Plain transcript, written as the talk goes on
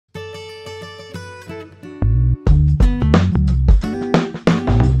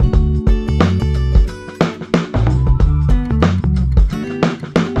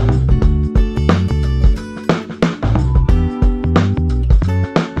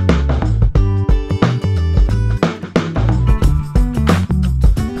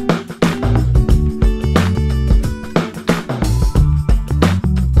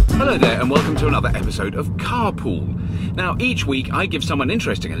another episode of Carpool. Now, each week I give someone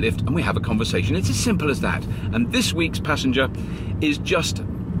interesting a lift and we have a conversation. It's as simple as that. And this week's passenger is just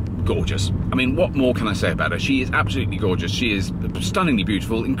gorgeous. I mean, what more can I say about her? She is absolutely gorgeous. She is stunningly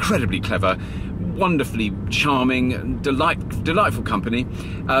beautiful, incredibly clever, wonderfully charming, delightful company.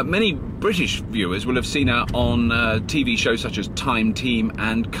 Many British viewers will have seen her on TV shows such as Time Team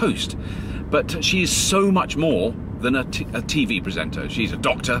and Coast. But she is so much more than a TV presenter. She's a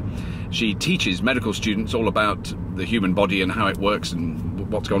doctor. She teaches medical students all about the human body and how it works and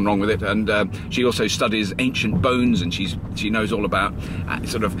what's gone wrong with it. And she also studies ancient bones, and she knows all about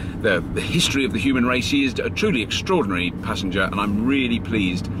sort of the history of the human race. She is a truly extraordinary passenger, and I'm really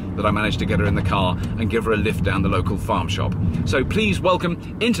pleased that I managed to get her in the car and give her a lift down the local farm shop. So please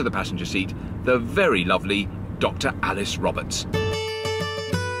welcome into the passenger seat the very lovely Dr. Alice Roberts.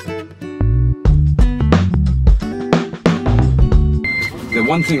 The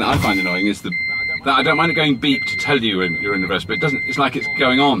one thing that I find annoying is that I don't mind it going beep to tell you you're in reverse, but it doesn't. It's like it's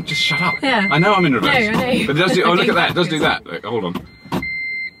going on. Just shut up. Yeah. I know I'm in reverse. No, I know. But it does do. Oh, look at that. It does do that. Look, hold on.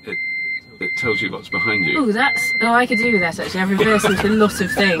 It tells you what's behind you. Oh, that's. Oh, I could do that actually. I've reversed into a lot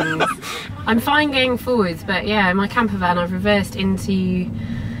of things. I'm fine going forwards, but yeah, in my camper van I've reversed into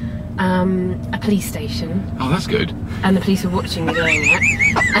a police station. Oh, that's good. And the police were watching me doing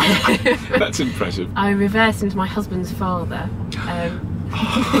it. That's impressive. I reversed into my husband's father.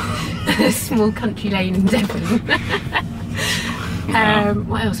 A small country lane in Devon. Wow.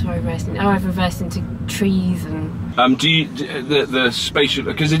 What else have I reversed into? Oh, I've reversed into trees and. Do you the spatial?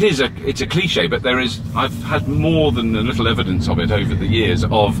 Because it's a cliche, but I've had more than a little evidence of it over the years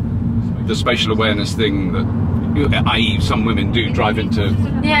of the spatial awareness thing that, i.e., some women do drive into,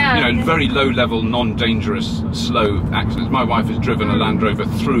 very low-level, non-dangerous, slow accidents. My wife has driven a Land Rover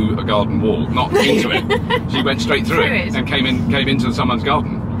through a garden wall, not into it. She went straight through it and came into someone's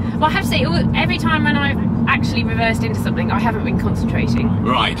garden. Well, I have to say, every time when I've actually reversed into something, I haven't been concentrating.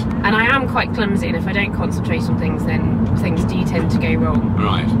 Right. And I am quite clumsy, and if I don't concentrate on things, then things do tend to go wrong.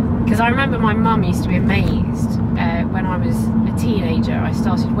 Right. Because I remember my mum used to be amazed when I was a teenager. I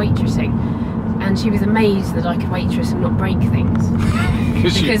started waitressing, and she was amazed that I could waitress and not break things.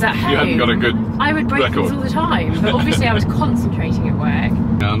 Because at home, you hadn't got a good I would break things all the time, but obviously I was concentrating at work.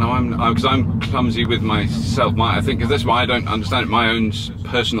 No, because I'm clumsy with myself. I think that's why I don't understand it. My own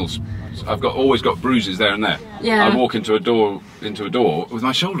personal, I've always got bruises there and there. Yeah. I walk into a door with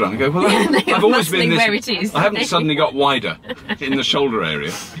my shoulder and I go, well, I've always been this. Where it is. I haven't suddenly got wider in the shoulder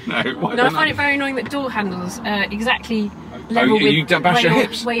area. No, I find it very annoying that door handles are exactly level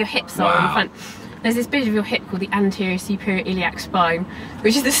with where your hips are in front. There's this bit of your hip called the anterior superior iliac spine,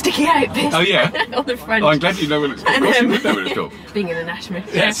 which is the sticky out bit on the front. Oh, I'm glad you know what it's called. Of course you would know what it's called. Being an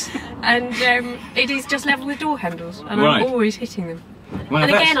anatomist. Yes. And it is just level with door handles, and I'm always hitting them. Well,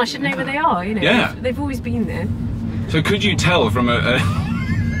 and again, I should know where they are, Yeah. They've always been there. So could you tell from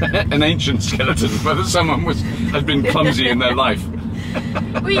an ancient skeleton whether someone has been clumsy in their life?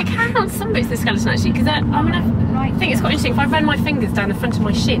 Well, you can on some bits of the skeleton actually, because I think it's quite interesting. If I run my fingers down the front of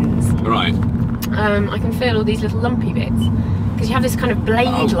my shins, right, I can feel all these little lumpy bits, because you have this kind of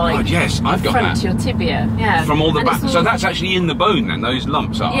blade-like front to your tibia. Yeah. From all the back. So that's actually in the bone then. Those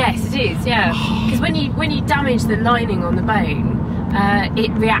lumps are. Yes, it is. Yeah. Because when you damage the lining on the bone,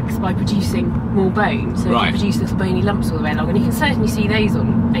 it reacts by producing more bone, so it produces little bony lumps all the way along, and you can certainly see those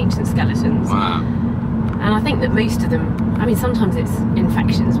on ancient skeletons. Wow. And I think that most of them, I mean, sometimes it's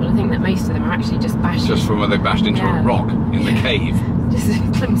infections, but I think that most of them are actually just bashed. Just from where they bashed into a rock in the cave. Just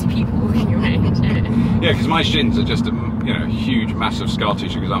clumsy people walking around. Yeah, because my shins are just a huge, massive scar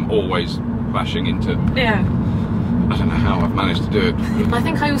tissue because I'm always bashing into. Yeah. I don't know how I've managed to do it. I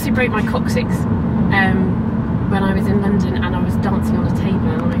think I also broke my coccyx when I was in London and I was dancing on a table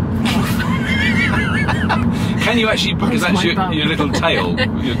and I fell off. Can you actually, because that's your little tail,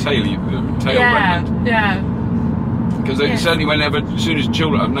 your tail remnant? Yeah. Because certainly as soon as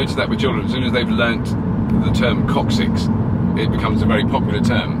children, I've noticed that with children, as soon as they've learnt the term coccyx, it becomes a very popular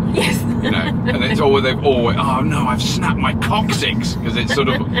term. Yes. And it's always, oh no, I've snapped my coccyx, because it's sort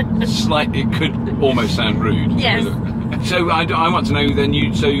of slightly, it could almost sound rude. Yes. So I want to know then,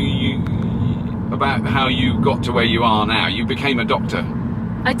 about how you got to where you are now. You became a doctor.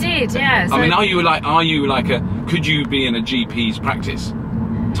 I did, yeah. So I mean, could you be in a GP's practice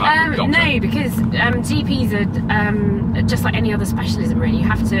type of doctor? No, because GPs are just like any other specialism really. You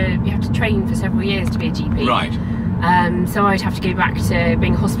have to train for several years to be a GP. Right. So I'd have to go back to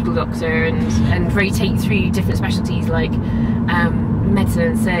being a hospital doctor and rotate through different specialties like medicine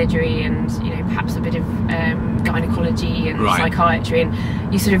and surgery, and perhaps a bit of gynecology and psychiatry,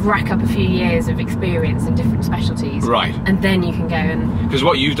 and you sort of rack up a few years of experience in different specialties, right? And then you can go and, because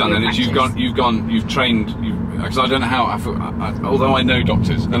what you've done then is you've trained, because I don't know how, although I know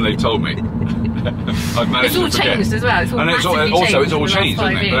doctors and they've told me, I've managed to forget. It's all changed as well. It's all changed,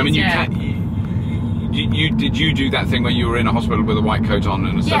 isn't it? But I mean, did you do that thing where you were in a hospital with a white coat on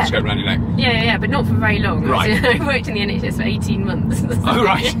and a stethoscope around your neck? Yeah, but not for very long. Right. I worked in the NHS for 18 months. Oh,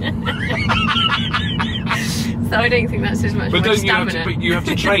 right. So I don't think that's as much. But you have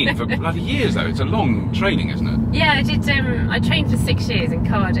to train for bloody years, though. It's a long training, isn't it? Yeah, I did. I trained for 6 years in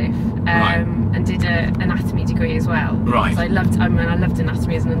Cardiff, and did an anatomy degree as well. Right. So I loved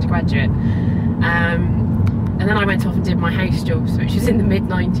anatomy as an undergraduate. And then I went off and did my house jobs, which was in the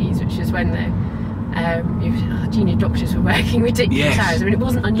mid-90s, which was when the junior doctors were working ridiculous hours. I mean, it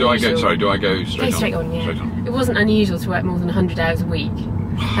wasn't unusual. Do I go straight on? Yeah. Straight on. It wasn't unusual to work more than 100 hours a week.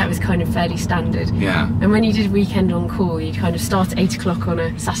 That was kind of fairly standard. Yeah. And when you did weekend on call, you'd kind of start at 8 o'clock on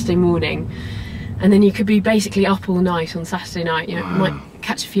a Saturday morning, and then you could be basically up all night on Saturday night. You might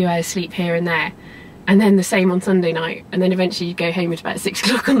catch a few hours sleep here and there, and then the same on Sunday night, and then eventually you'd go home at about 6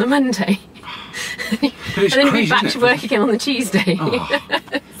 o'clock on the Monday. And then you'd be back to work again on the Tuesday.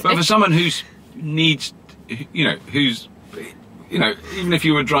 But for someone who needs, even if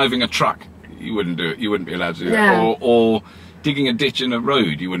you were driving a truck, you wouldn't do it. You wouldn't be allowed to do it. Or digging a ditch in a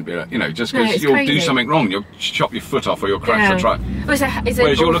road, you wouldn't be allowed, just because you'll do something wrong, you'll chop your foot off or you'll crash the truck.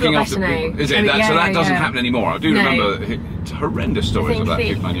 Whereas you're looking after people. Is it? So that doesn't happen anymore. I do remember horrendous stories of that.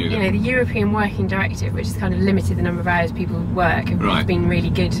 People I knew. The European Working Directive, which has kind of limited the number of hours people work, have been really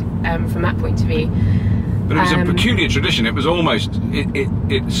good from that point of view. But it was a peculiar tradition. It was almost,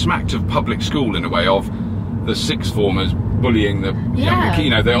 it smacked of public school in a way, of the sixth formers bullying the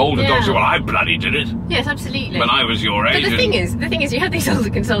younger, the older dogs. Well, I bloody did it. Yes, absolutely. When I was your age. But the thing is, you had these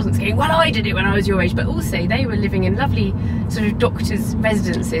older consultants going, well, I did it when I was your age, but also they were living in lovely sort of doctors'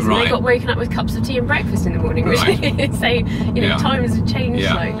 residences, and they got woken up with cups of tea and breakfast in the morning, which so times have changed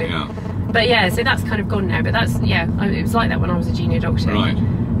slightly. Yeah. But so that's kind of gone now. But that's it was like that when I was a junior doctor. Right.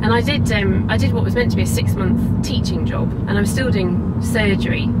 And I did what was meant to be a 6-month teaching job, and I'm still doing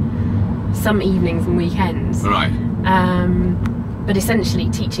surgery some evenings and weekends. Right. But essentially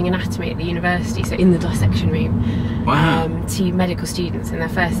teaching anatomy at the university, so in the dissection room, to medical students in their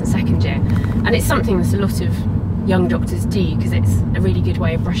first and second year. And it's something that a lot of young doctors do, because it's a really good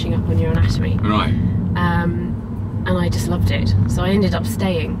way of brushing up on your anatomy. Right. And I just loved it, so I ended up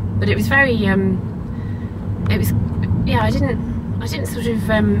staying. But it was very, I didn't sort of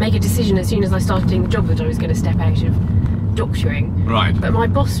make a decision as soon as I started doing the job that I was going to step out of doctoring. Right. But my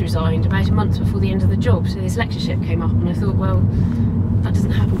boss resigned about a month before the end of the job, so this lectureship came up, and I thought, well, that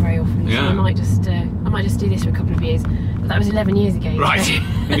doesn't happen very often, so I might just do this for a couple of years. But that was 11 years ago. Right. So.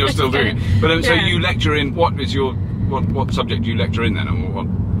 And you're still doing it. But so you lecture in, what subject do you lecture in then, and what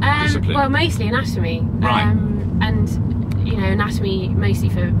discipline? Well, mostly anatomy. Right. And anatomy mostly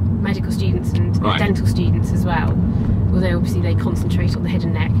for medical students and dental students as well. Although obviously they concentrate on the head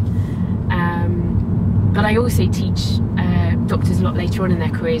and neck. But I also teach doctors a lot later on in their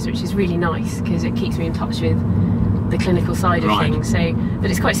careers, which is really nice, because it keeps me in touch with the clinical side of things. So, but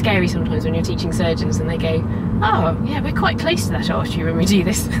it's quite scary sometimes when you're teaching surgeons and they go, oh yeah, we're quite close to that artery when we do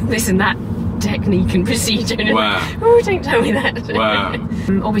this and that technique and procedure. And oh, don't tell me that. Wow.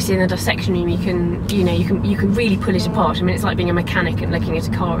 Obviously in the dissection room you can really pull it apart. I mean, it's like being a mechanic and looking at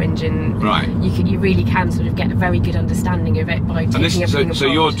a car engine. Right. You really can sort of get a very good understanding of it by taking everything apart. So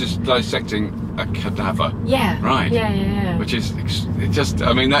you're just dissecting a cadaver. Yeah. Right. Yeah. Which is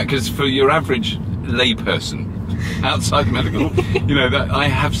because for your average layperson outside the medical, that I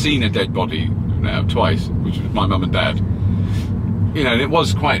have seen a dead body now twice, which was my mum and dad. And it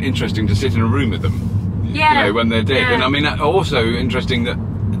was quite interesting to sit in a room with them. Yeah. When they're dead. Yeah. And I mean, also interesting that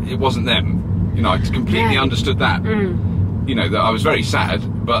it wasn't them. I completely understood that. That I was very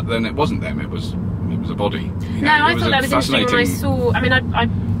sad, but then it wasn't them. It was a body. I thought that was interesting when I saw. I mean,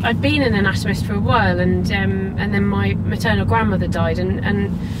 I'd been an anatomist for a while, and then my maternal grandmother died,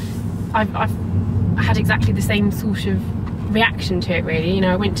 and I've had exactly the same sort of reaction to it, really.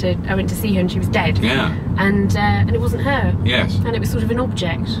 I went to see her and she was dead. Yeah. And it wasn't her. Yes. And it was sort of an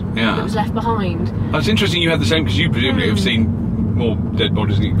object that was left behind. It's interesting you had the same, because you presumably have seen more dead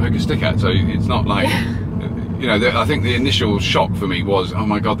bodies than you can poke a stick at, so it's not like I think the initial shock for me was, oh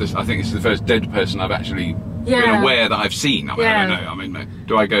my god, I think this is the first dead person I've actually been aware that I've seen. I mean, I don't know. I mean,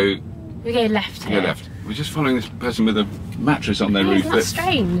 do I go? We go left here. Go left. We're just following this person with a mattress on their roof. That's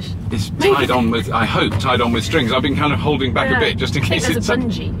strange. It's tied on with, I hope, tied on with strings. I've been kind of holding back a bit just in case it's a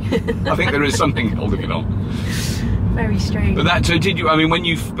bungee. I think there is something holding it on. very strange. But that, so did you, I mean, when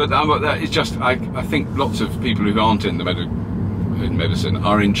you, but that is just, I think lots of people who aren't in medicine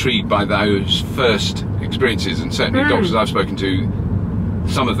are intrigued by those first experiences, and certainly doctors I've spoken to,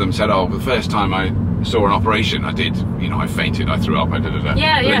 some of them said, oh, the first time I saw an operation, I did, you know, I fainted, I threw up, I did it.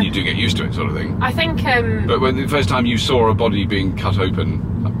 Yeah, but then you do get used to it, sort of thing. I think. But when the first time you saw a body being cut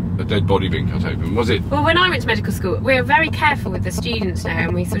open, a dead body being cut open, was it? Well, when I went to medical school, we're very careful with the students now,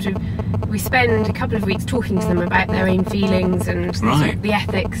 and we spend a couple of weeks talking to them about their own feelings and the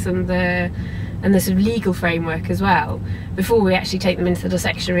ethics and the sort of legal framework as well, before we actually take them into the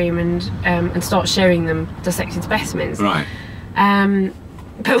dissection room and start showing them dissected specimens. Right.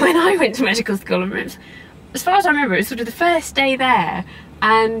 But when I went to medical school, as far as I remember, it was sort of the first day there,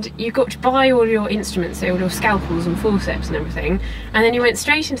 and you got to buy all your instruments, so all your scalpels and forceps and everything, and then you went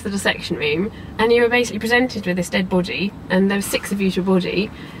straight into the dissection room, and you were basically presented with this dead body, and there were 6 of you to a body,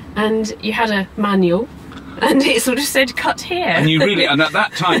 and you had a manual, and it sort of said cut here. And you really, and at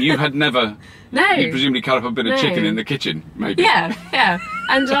that time you had never. No. You presumably cut up a bit of chicken in the kitchen, maybe. Yeah, yeah.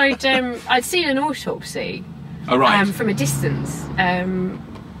 And I'd seen an autopsy. Oh, right. From a distance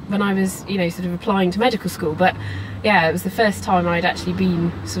when I was, you know, sort of applying to medical school. But yeah, it was the first time I'd actually been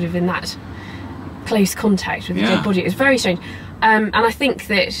sort of in that close contact with a dead body. It was very strange. And I think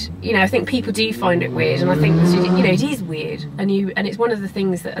that, you know, I think people do find it weird, and I think, you know, it is weird, and it's one of the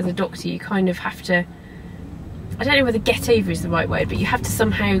things that as a doctor you kind of have to, I don't know whether get over is the right word, but you have to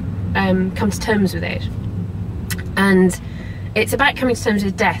somehow come to terms with it. And it's about coming to terms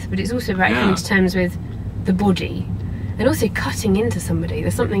with death, but it's also about coming to terms with the body, and also cutting into somebody.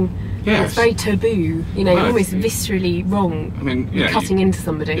 There's something that's very taboo, you know, almost viscerally wrong. I mean, cutting into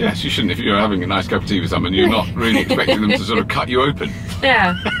somebody. Yes, you shouldn't. If you're having a nice cup of tea with someone, you're not really expecting them to sort of cut you open.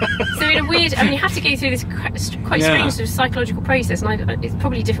 Yeah. So in a weird, I mean, you have to go through this quite strange sort of psychological process, and it's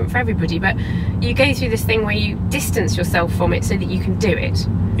probably different for everybody, but you go through this thing where you distance yourself from it so that you can do it, so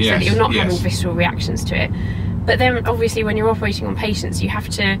that you're not having visceral reactions to it. But then obviously when you're operating on patients, you have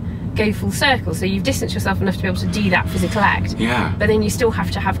to go full circle, so you've distanced yourself enough to be able to do that physical act, but then you still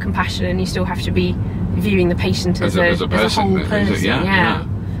have to have compassion, and you still have to be viewing the patient as a whole person.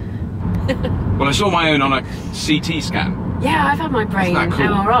 Well, I saw my own on a CT scan. Yeah, I've had my brain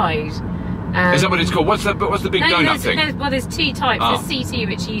MRI'd. Is that what it's called? What's the big donut thing? There's 2 types. There's CT,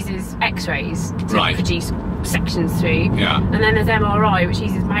 which uses X-rays to produce sections through, and then there's MRI, which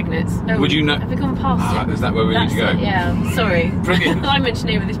uses magnets. Would you know? Have we gone past it? Is that where we need to go? Yeah, sorry. Brilliant. I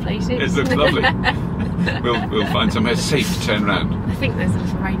mentioned over this place. It looks lovely. We'll find somewhere safe to turn around. I think there's a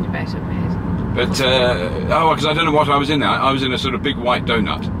little roundabout up ahead. But because I don't know what I was in there. I was in a sort of big white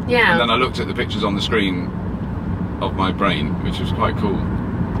donut. Yeah. And then I looked at the pictures on the screen of my brain, which was quite cool.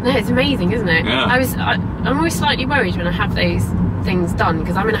 No, it's amazing, isn't it? Yeah. I'm always slightly worried when I have those things done,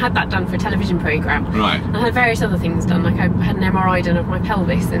 because I mean I had that done for a television programme. Right. And I had various other things done, like I had an MRI done of my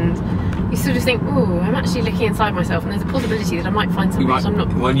pelvis, and you sort of think, oh, I'm actually looking inside myself, and there's a possibility that I might find something I'm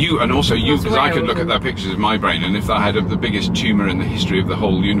not. Well, because I could look at their pictures of my brain, and if I had the biggest tumour in the history of the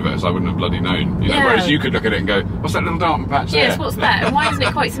whole universe, I wouldn't have bloody known. You know? Whereas you could look at it and go, what's that little dark patch there? Yes, what's that? And why isn't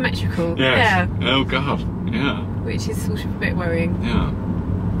it quite symmetrical? Yes. Yeah. Oh God. Yeah. Which is sort of a bit worrying. Yeah.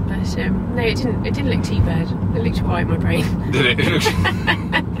 But no, it didn't look too bad. It looked alright, my brain. Did it?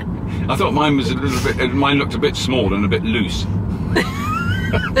 I thought mine was a little bit. Mine looked a bit small and a bit loose.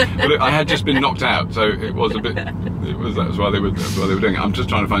 But I had just been knocked out, so it was a bit. That's why they were doing it. I'm just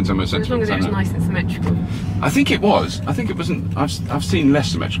trying to find somewhere sensible. As long as it was nice and symmetrical. I think it was. I think it wasn't. I've seen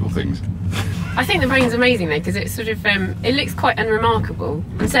less symmetrical things. I think the brain's amazing though, because it's sort of it looks quite unremarkable,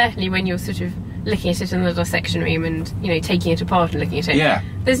 and certainly when you're sort of looking at it in the dissection room and, you know, taking it apart and looking at it,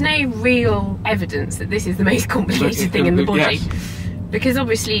 there's no real evidence that this is the most complicated thing in the body. Because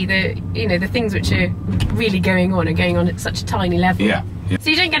obviously the things which are really going on are going on at such a tiny level.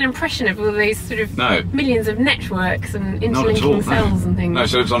 So you don't get an impression of all these sort of millions of networks and interlinking cells and things. No,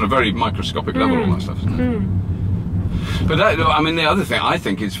 so it's on a very microscopic level, all that stuff, isn't it? But I mean, the other thing I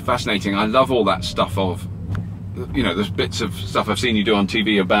think is fascinating, I love all that stuff of, you know, there's bits of stuff I've seen you do on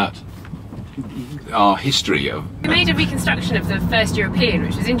TV about our history of. We made a reconstruction of the first European,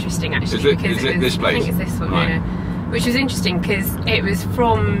 which was interesting actually. Is it this place? I think it's this one, yeah. Which was interesting because it was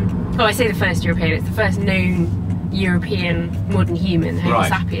from, well, I say the first European, it's the first known European modern human, Homo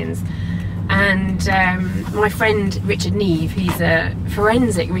sapiens. And my friend Richard Neve, he's a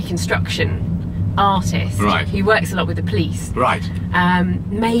forensic reconstruction artist who works a lot with the police,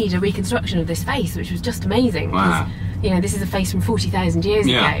 made a reconstruction of this face, which was just amazing. Wow. You know, this is a face from 40,000 years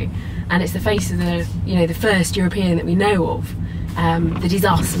ago, and it's the face of the, you know, the first European that we know of, that is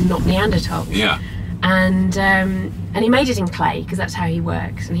us and not Neanderthals. Yeah. and he made it in clay because that's how he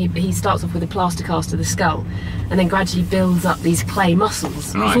works. And he starts off with a plaster cast of the skull, and then gradually builds up these clay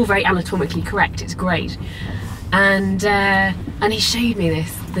muscles. Right. It's all very anatomically correct. It's great. And he showed me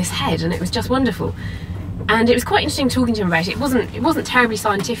this head, and it was just wonderful. And it was quite interesting talking to him about it. It wasn't terribly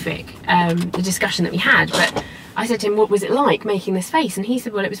scientific, the discussion that we had, but I said to him, what was it like making this face? And he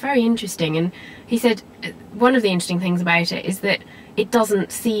said, well, it was very interesting. And he said, one of the interesting things about it is that it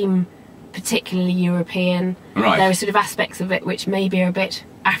doesn't seem particularly European. Right. There are sort of aspects of it which maybe are a bit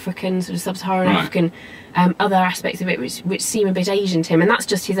African, sort of sub-Saharan Right. African, other aspects of it which seem a bit Asian to him, and that's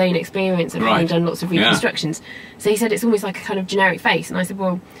just his own experience of having Right. done lots of reconstructions. So he said it's almost like a kind of generic face, and I said,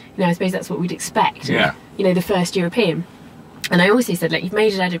 well, I suppose that's what we'd expect. Yeah. The first European. And I also said, look, you've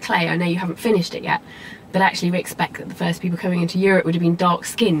made it out of clay. I know you haven't finished it yet, but actually we expect that the first people coming into Europe would have been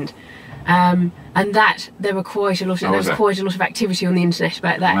dark-skinned. And that there was quite a lot of activity on the internet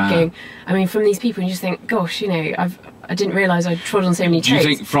about that. Wow. Going, I mean, from these people, and you just think, gosh, I didn't realise I'd trod on so many toes. Do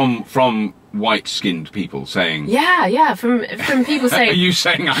you think from white-skinned people saying? Yeah, from people saying. Are you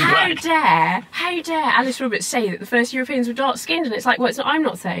saying I'm black? How dare Alice Roberts say that the first Europeans were dark-skinned? And it's like, well, I'm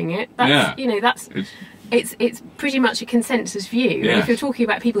not saying it. That's, Yeah. it's pretty much a consensus view. Yeah. And if you're talking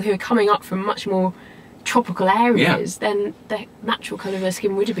about people who are coming up from much more tropical areas, then the natural colour of their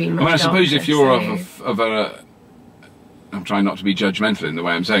skin would have been much I suppose darker, if you're so- of a, I'm trying not to be judgmental in the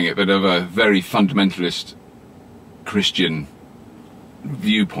way I'm saying it, but of a very fundamentalist Christian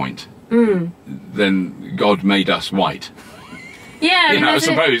viewpoint, then God made us white. Yeah, I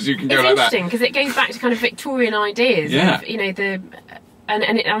suppose you can go like that. It's interesting because it goes back to kind of Victorian ideas. Yeah. Of,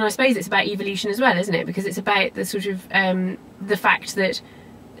 and I suppose it's about evolution as well, isn't it? Because it's about the sort of the fact that.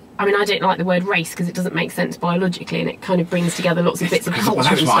 I mean, I don't like the word race because it doesn't make sense biologically, and it kind of brings together lots of bits of culture. Well,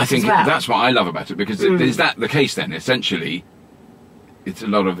 that's and what I stuff think. as well. That's what I love about it, because is that the case? Then essentially, it's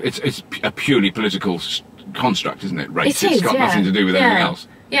a purely political construct, isn't it? Race. It's got nothing to do with anything else.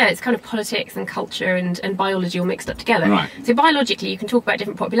 Yeah, it's kind of politics and culture and biology all mixed up together. Right. So biologically, you can talk about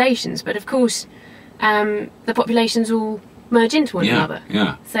different populations, but of course, the populations all merge into one another.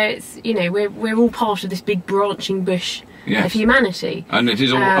 Yeah. So it's we're all part of this big branching bush of humanity. And it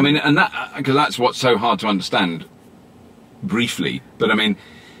is all. I mean, and that because that's what's so hard to understand briefly. But I mean,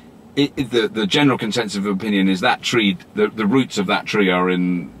 the general consensus of opinion is that tree. The roots of that tree are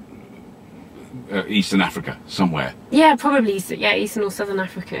in Eastern Africa somewhere. Yeah, probably. Eastern or Southern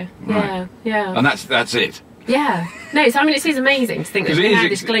Africa. Right. Yeah. And that's it. Yeah. No, so I mean, it is amazing to think that we have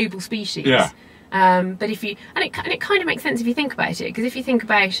this global species. Yeah. But if you it kind of makes sense if you think about it, because if you think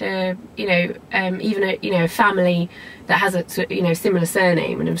about even a family that has a similar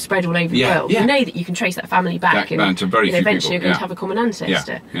surname and have spread all over the world, you know that you can trace that family back and down to very few eventually people. you're going to have a common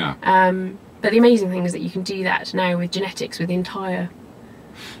ancestor. Yeah. But the amazing thing is that you can do that now with genetics with the entire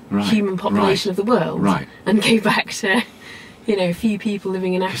human population of the world, and go back to a few people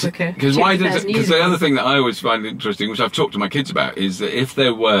living in Africa. Because the other thing that I always find interesting, which I've talked to my kids about, is that if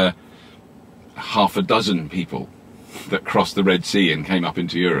there were half a dozen people that crossed the Red Sea and came up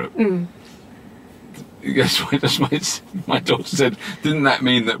into Europe, guess what? My daughter said, didn't that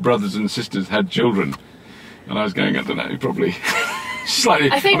mean that brothers and sisters had children? And I was going, I don't know, probably.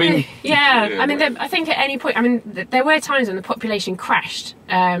 Slightly. I think I think at any point, there were times when the population crashed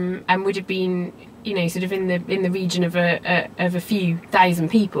and would have been, sort of in the region of a few thousand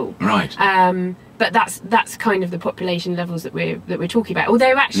people. Right. But that's kind of the population levels that we're talking about.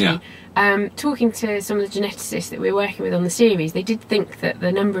 Although actually, talking to some of the geneticists that we're working with on the series, they did think that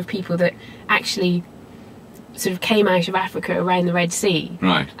the number of people that actually sort of came out of Africa around the Red Sea,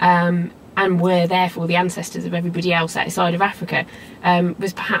 and were therefore the ancestors of everybody else outside of Africa,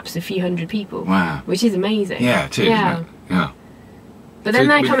 was perhaps a few hundred people. Wow. Which is amazing. Yeah, it is. Yeah. But then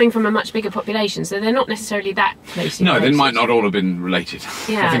they're coming from a much bigger population, so they're not necessarily that closely No, related. they might not all have been related.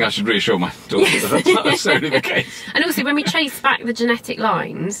 Yeah. I think I should reassure my daughter that that's not necessarily the case. And also, when we trace back the genetic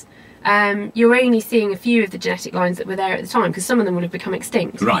lines, you're only seeing a few of the genetic lines that were there at the time, because some of them would have become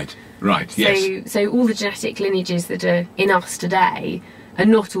extinct. Right, yes. So all the genetic lineages that are in us today are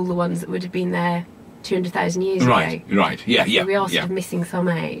not all the ones that would have been there 200,000 years ago. Right, yeah. So we are sort of missing some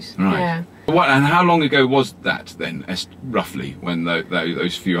out. Right. Yeah. And how long ago was that then, roughly, when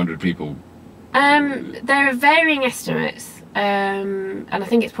those few hundred people? There are varying estimates, and I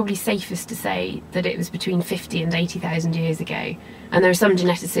think it's probably safest to say that it was between 50 and 80,000 years ago. And there are some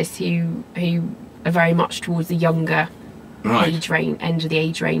geneticists who are very much towards the younger age range, end of the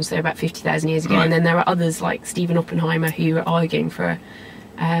age range, so about 50,000 years ago. And then there are others like Stephen Oppenheimer who are arguing for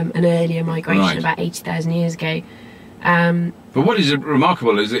an earlier migration about 80,000 years ago. But what is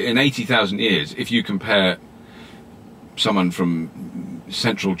remarkable is that in 80,000 years, if you compare someone from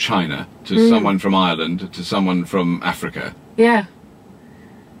central China to someone from Ireland to someone from Africa. Yeah.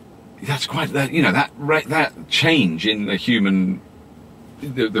 That's quite that. You know, that change in the human,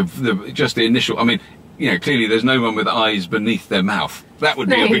 just the initial. I mean, you know, clearly there's no one with eyes beneath their mouth. That would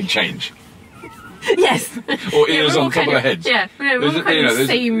be a big change. Yes. Or ears on top of their heads. Yeah, we're all kind of the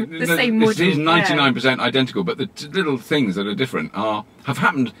same model. It is 99% identical, but the little things that are different have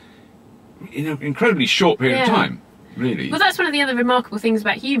happened in an incredibly short period of time, really. Well, that's one of the other remarkable things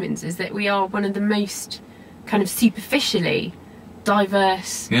about humans, is that we are one of the most kind of superficially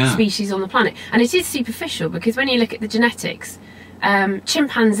diverse species on the planet. And it is superficial because when you look at the genetics,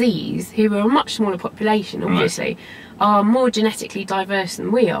 chimpanzees, who are a much smaller population, obviously, are more genetically diverse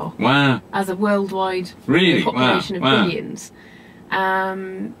than we are. Wow. As a worldwide population of billions.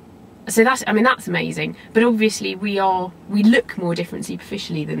 So that's amazing. But obviously we look more different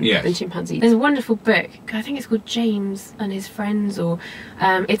superficially than chimpanzees. There's a wonderful book, I think it's called James and His Friends, or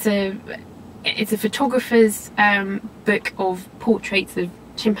it's a photographer's book of portraits of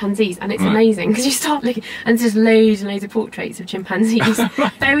chimpanzees, and it's amazing because you start looking and there's just loads and loads of portraits of chimpanzees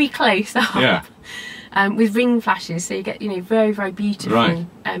very close up. With ring flashes, so you get, you know, very, very beautiful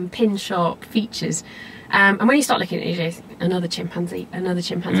pin sharp features. And when you start looking at it, you go, another chimpanzee, and then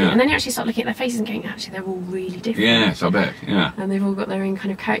you actually start looking at their faces and going, actually, they're all really different. Yes, I bet. Yeah. And they've all got their own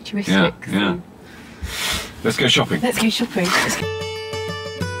kind of characteristics. Yeah. Let's go shopping. Let's go shopping.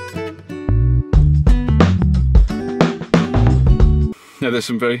 Now, there's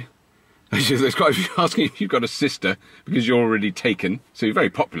some very. There's quite a few asking if you've got a sister because you're already taken, so you're very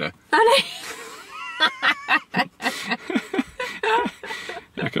popular. Oh, no.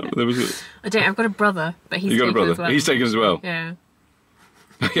 I can't. There was I don't. I've got a brother, but he's taken. You got a brother. As well. He's taken as well. Yeah.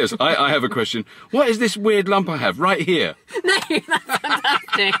 Yes, I have a question. What is this weird lump I have right here? No, that's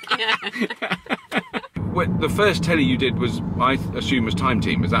fantastic. Yeah. The first telly you did was, I assume, was Time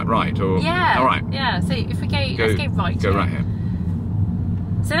Team. Is that right? Or yeah. All right. Yeah. So if we let's go right. Go right here.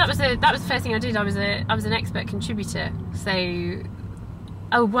 So that was the first thing I did. I was an expert contributor. So.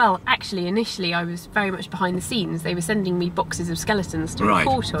 Oh, well, actually, initially I was very much behind the scenes. They were sending me boxes of skeletons to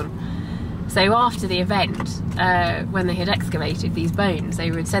report on. So after the event, when they had excavated these bones,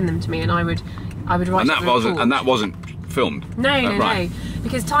 they would send them to me and I would write a report. And that wasn't filmed? No.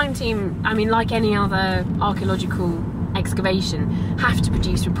 Because Time Team, I mean, like any other archaeological excavation, have to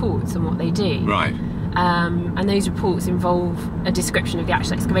produce reports on what they do. Right. And those reports involve a description of the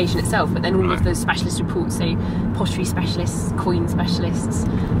actual excavation itself, but then all of the specialist reports, so pottery specialists, coin specialists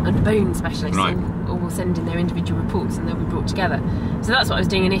and bone specialists, all will send in their individual reports and they'll be brought together. So that's what I was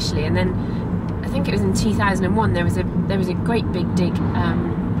doing initially, and then I think it was in 2001 there was a great big dig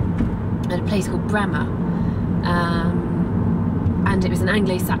at a place called Bremer, and it was an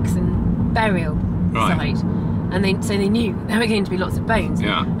Anglo-Saxon burial site. And they knew there were going to be lots of bones.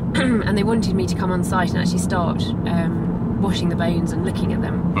 Yeah. And they wanted me to come on site and actually start washing the bones and looking at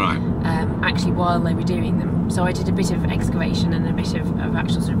them. Right. Actually, while they were doing them. So I did a bit of excavation and a bit of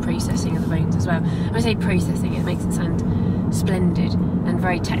actual sort of processing of the bones as well. When I say processing, it makes it sound splendid and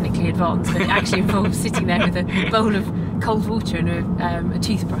very technically advanced, but it actually involves sitting there with a bowl of cold water and a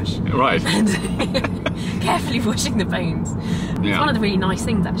toothbrush. Right. And carefully washing the bones. Yeah. It's one of the really nice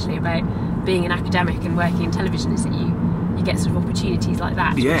things actually about being an academic and working in television, is that you get sort of opportunities like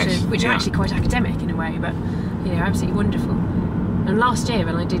that, which are actually quite academic in a way, but you know, absolutely wonderful. And last year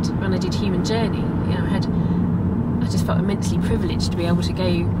when I did Human Journey, you know, I just felt immensely privileged to be able to go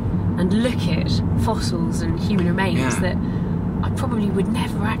and look at fossils and human remains that I probably would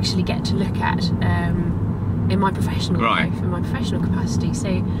never actually get to look at in my professional life, in my professional capacity.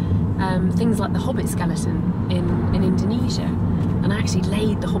 So things like the hobbit skeleton in Indonesia. And I actually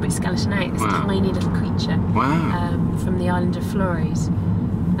laid the hobbit skeleton out, this tiny little creature, from the island of Flores.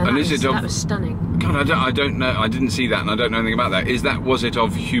 And that was stunning. God, I don't know. I didn't see that, and I don't know anything about that. Was it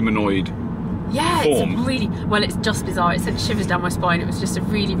of humanoid form? It's a really, well, it's just bizarre. It sent shivers down my spine. It was just a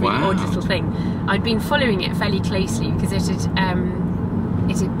really, really odd little thing. I'd been following it fairly closely because it had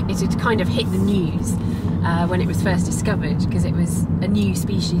kind of hit the news when it was first discovered, because it was a new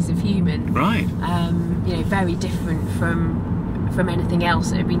species of human. Right. You know, very different from anything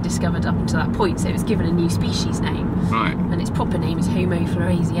else that had been discovered up until that point, so it was given a new species name. Right. And its proper name is Homo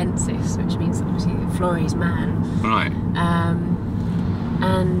floresiensis, which means obviously Flores man. Right.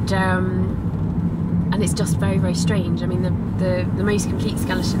 And it's just very, very strange. I mean, the most complete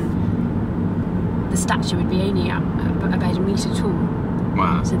skeleton, the stature would be only about a metre tall.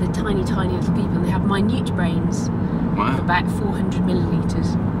 Wow. So they're tiny, tiny little people, and they have minute brains of about 400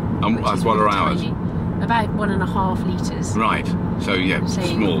 millilitres. That's what are ours? About 1.5 litres. Right. So yeah,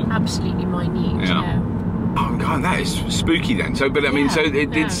 small. Absolutely minute. Yeah. Oh God, that is spooky then. So, but I mean, so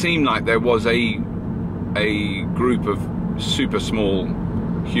it did seem like there was a group of super small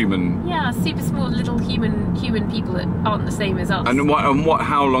human. Yeah, super small little human people that aren't the same as us. And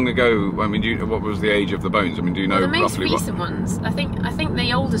how long ago? I mean, what was the age of the bones? I mean, do you know the most roughly recent ones? I think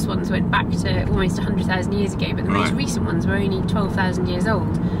the oldest ones went back to almost 100,000 years ago, but the most recent ones were only 12,000 years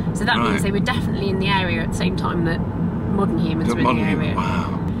old. So that means they were definitely in the area at the same time that modern humans were in the area.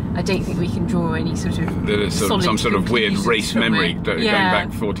 Wow. I don't think we can draw any sort of some sort of weird race memory going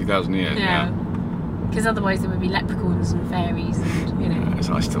back 40,000 years. Yeah. Because otherwise there would be leprechauns and fairies and, you know. Yes,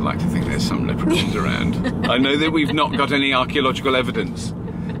 I still like to think there's some leprechauns around. I know that we've not got any archaeological evidence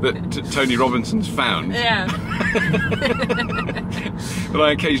that Tony Robinson's found. Yeah. But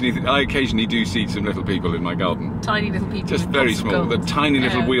I occasionally do see some little people in my garden. Tiny little people. Just very small. The tiny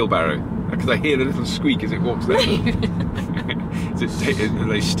little wheelbarrow. Because I hear the little squeak as it walks there.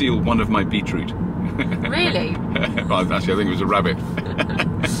 They steal one of my beetroot. Really? Well, actually, I think it was a rabbit.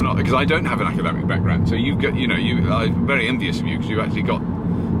 Not because I don't have an academic background, so you've got, I'm very envious of you because you've actually got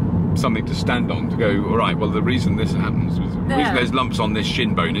something to stand on to go. All right, well, the reason this happens, the reason there's lumps on this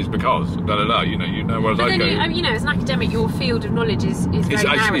shin bone is because da da da. You know, whereas I go. As an academic, your field of knowledge is very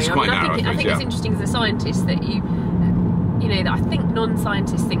narrow. It's quite narrow. I think it's interesting as a scientist that that I think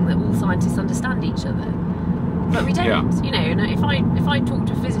non-scientists think that all scientists understand each other. But we don't, and if I talk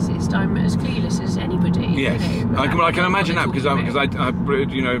to a physicist, I'm as clueless as anybody. Yes, I can imagine that because I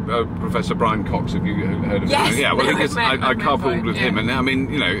Professor Brian Cox. Have you heard of him? Yes. Yeah, well, I carpooled with him, and I mean,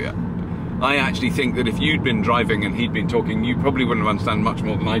 I actually think that if you'd been driving and he'd been talking, you probably wouldn't have understood much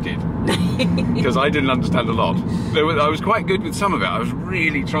more than I did. Because I didn't understand a lot. I was quite good with some of it. I was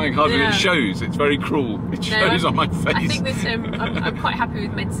really trying hard, and it shows. It's very cruel. It shows on my face. I think this, I'm quite happy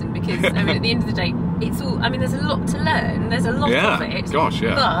with medicine because at the end of the day, it's all. I mean, there's a lot to learn. There's a lot of it. Gosh,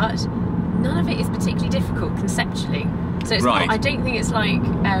 yeah. But none of it is particularly difficult conceptually. So it's not, I don't think it's like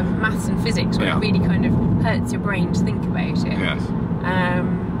maths and physics where it really kind of hurts your brain to think about it. Yes.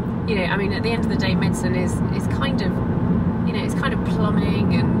 I mean, at the end of the day, medicine is kind of, it's kind of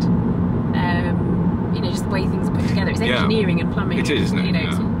plumbing and, just the way things are put together. It's engineering and plumbing. It is, isn't it?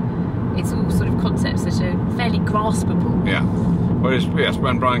 It's all sort of concepts that are fairly graspable. Yeah. Whereas,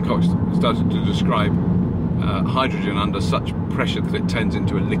 when Brian Cox started to describe hydrogen under such pressure that it turns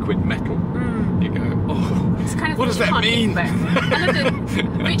into a liquid metal, you go, oh, it's kind of what does that mean?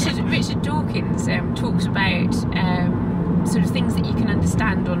 Richard Dawkins talks about sort of things that you can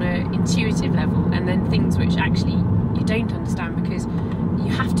understand on an intuitive level, and then things which actually you don't understand because you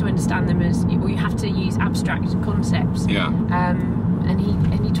have to understand them or you have to use abstract concepts. Yeah. And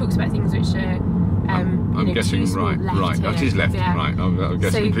he talks about things which are. I'm guessing right. That is left. Yeah. Right. I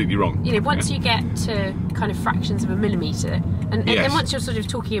guess completely wrong. Once you get to kind of fractions of a millimeter, and then once you're sort of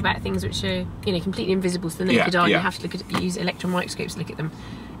talking about things which are completely invisible to the naked eye, you have to use electron microscopes to look at them.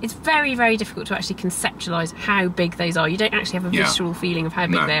 It's very, very difficult to actually conceptualise how big those are. You don't actually have a visceral feeling of how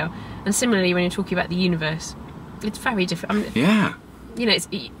big they are. And similarly, when you're talking about the universe, it's very different.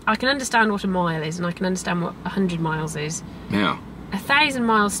 I can understand what a mile is, and I can understand what 100 miles is. Yeah. 1,000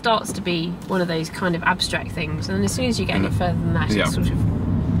 miles starts to be one of those kind of abstract things, and as soon as you get any further than that, it's sort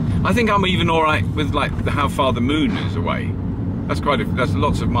of. I think I'm even all right with how far the moon is away. That's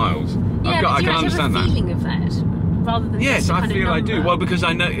lots of miles. Yeah, I can understand have a that. feeling of that, rather than yes, just a I kind feel of I do. Well, because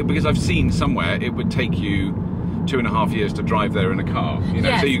I've seen somewhere it would take you 2.5 years to drive there in a car.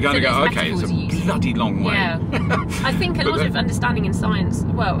 So you kind of go, okay, it's a bloody long way. Yeah. I think a lot of understanding in science,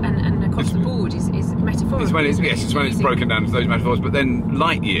 and across the board, is metaphorical. It's when it's broken down to those metaphors. But then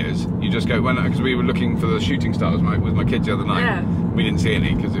light years, you just go, because we were looking for the shooting stars with my kids the other night. Yeah. We didn't see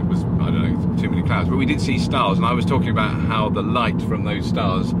any because it was, I don't know, too many clouds. But we did see stars, and I was talking about how the light from those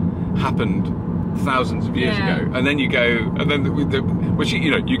stars happened thousands of years ago, and then you go, and then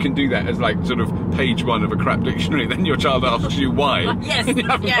you can do that as like sort of page 1 of a crap dictionary. Then your child asks you why. Yes, and you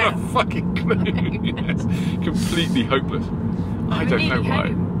haven't got a fucking clue. Yes. Completely hopeless. I don't know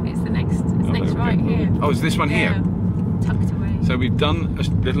why. It's the next. It's next right here. Oh, is this one here? Tucked away. So we've done a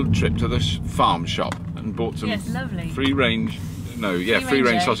little trip to this farm shop and bought some free range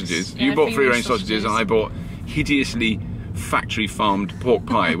sausages. You bought free range sausages, and I bought hideously factory farmed pork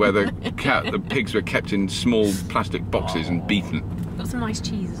pie where the pigs were kept in small plastic boxes and beaten. Got some nice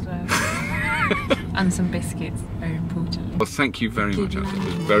cheese as well. And some biscuits, very importantly. Well, thank you very much, Alice. It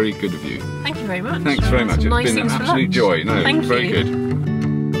was very good of you. Thank you very much. Thanks very much. It's nice been an absolute joy. No, thank very you. Good.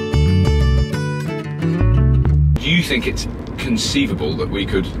 Do you think it's conceivable that we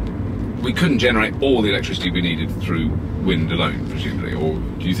couldn't generate all the electricity we needed through wind alone, presumably, or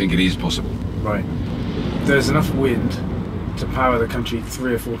do you think it is possible? Right. There's enough wind to power the country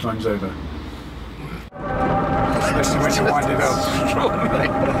 3 or 4 times over. as to when to wind it up. Extraordinary.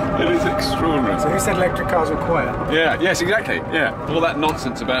 It is extraordinary. So who said electric cars were quiet? Yeah, yes, exactly. Yeah. All that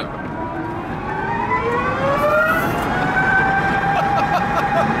nonsense about